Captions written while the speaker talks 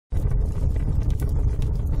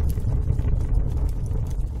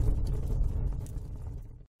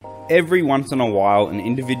Every once in a while, an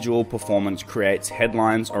individual performance creates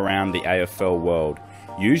headlines around the AFL world.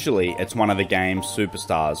 Usually, it's one of the game's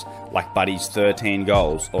superstars, like Buddy's 13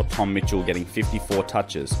 goals or Tom Mitchell getting 54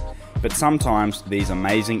 touches. But sometimes, these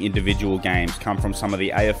amazing individual games come from some of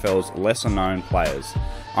the AFL's lesser-known players.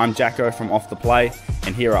 I'm Jacko from Off the Play,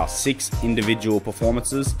 and here are 6 individual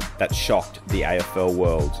performances that shocked the AFL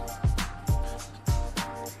world.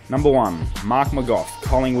 Number 1. Mark McGough,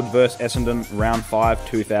 Collingwood vs Essendon, Round 5,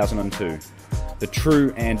 2002. The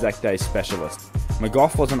true Anzac Day specialist.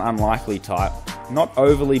 McGough was an unlikely type, not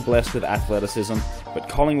overly blessed with athleticism, but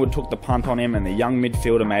Collingwood took the punt on him and the young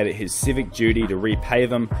midfielder made it his civic duty to repay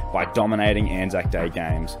them by dominating Anzac Day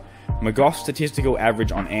games. McGough's statistical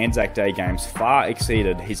average on Anzac Day games far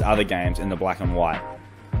exceeded his other games in the black and white,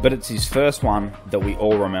 but it's his first one that we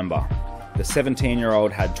all remember. The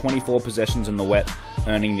 17-year-old had 24 possessions in the wet,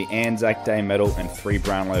 earning the Anzac Day medal and 3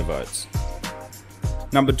 Brownlow votes.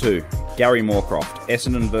 Number 2. Gary Moorcroft,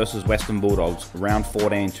 Essendon vs Western Bulldogs, Round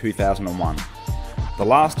 14, 2001. The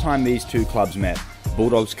last time these two clubs met,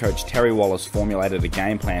 Bulldogs coach Terry Wallace formulated a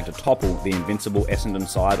game plan to topple the invincible Essendon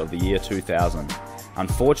side of the year 2000.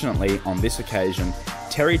 Unfortunately, on this occasion,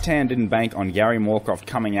 Terry Tan didn't bank on Gary Moorcroft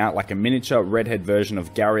coming out like a miniature redhead version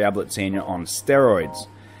of Gary Ablett Sr. on steroids.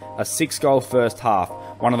 A 6-goal first half,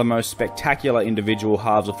 one of the most spectacular individual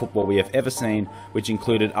halves of football we have ever seen, which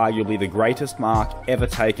included arguably the greatest mark ever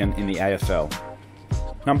taken in the AFL.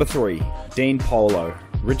 Number 3. Dean Polo,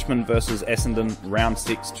 Richmond vs Essendon, Round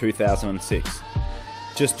 6, 2006.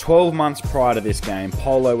 Just 12 months prior to this game,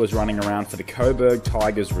 Polo was running around for the Coburg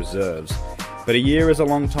Tigers reserves. But a year is a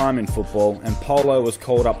long time in football, and Polo was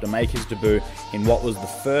called up to make his debut in what was the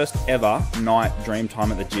first ever night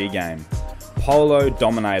Dreamtime at the G game. Polo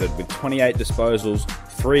dominated with 28 disposals,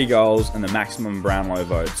 3 goals and the maximum Brownlow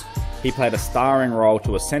votes. He played a starring role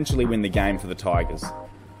to essentially win the game for the Tigers.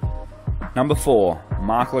 Number 4.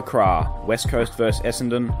 Mark Lacroix, West Coast vs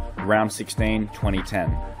Essendon, Round 16,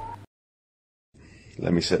 2010.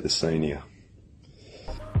 Let me set the scene here.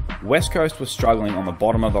 West Coast was struggling on the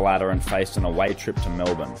bottom of the ladder and faced an away trip to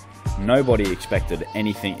Melbourne. Nobody expected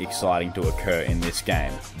anything exciting to occur in this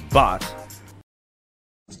game, but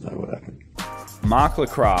Let's know what happened. Mark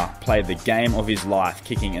Lacroix played the game of his life,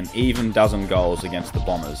 kicking an even dozen goals against the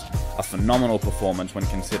Bombers. A phenomenal performance when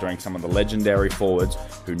considering some of the legendary forwards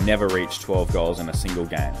who never reached 12 goals in a single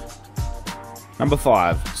game. Number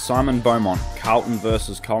 5. Simon Beaumont, Carlton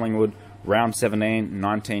vs Collingwood, Round 17,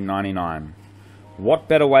 1999. What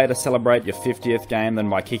better way to celebrate your 50th game than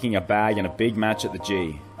by kicking a bag in a big match at the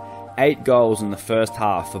G? 8 goals in the first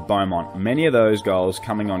half for Beaumont, many of those goals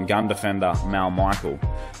coming on gun defender Mal Michael.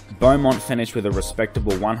 Beaumont finished with a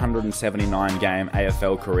respectable 179-game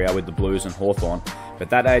AFL career with the Blues and Hawthorn, but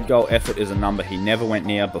that 8-goal effort is a number he never went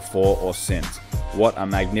near before or since. What a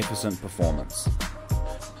magnificent performance.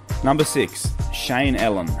 Number 6. Shane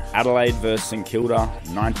Ellen, Adelaide vs St Kilda,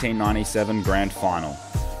 1997 Grand Final.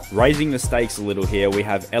 Raising the stakes a little here, we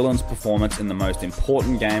have Ellen's performance in the most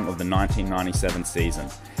important game of the 1997 season.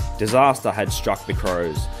 Disaster had struck the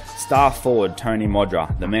Crows. Star forward Tony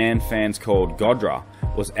Modra, the man fans called Godra,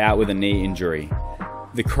 was out with a knee injury.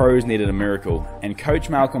 The Crows needed a miracle, and coach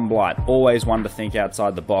Malcolm Blight, always one to think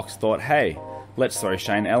outside the box, thought, hey, let's throw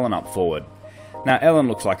Shane Ellen up forward. Now Ellen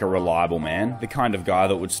looks like a reliable man, the kind of guy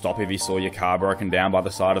that would stop if he saw your car broken down by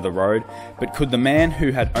the side of the road, but could the man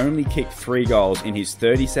who had only kicked 3 goals in his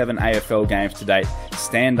 37 AFL games to date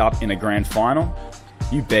stand up in a grand final?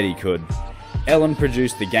 You bet he could. Ellen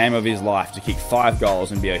produced the game of his life to kick 5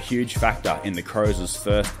 goals and be a huge factor in the Crows'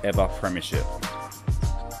 first ever premiership.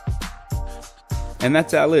 And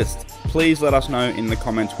that's our list. Please let us know in the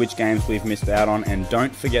comments which games we've missed out on, and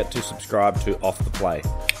don't forget to subscribe to Off the Play.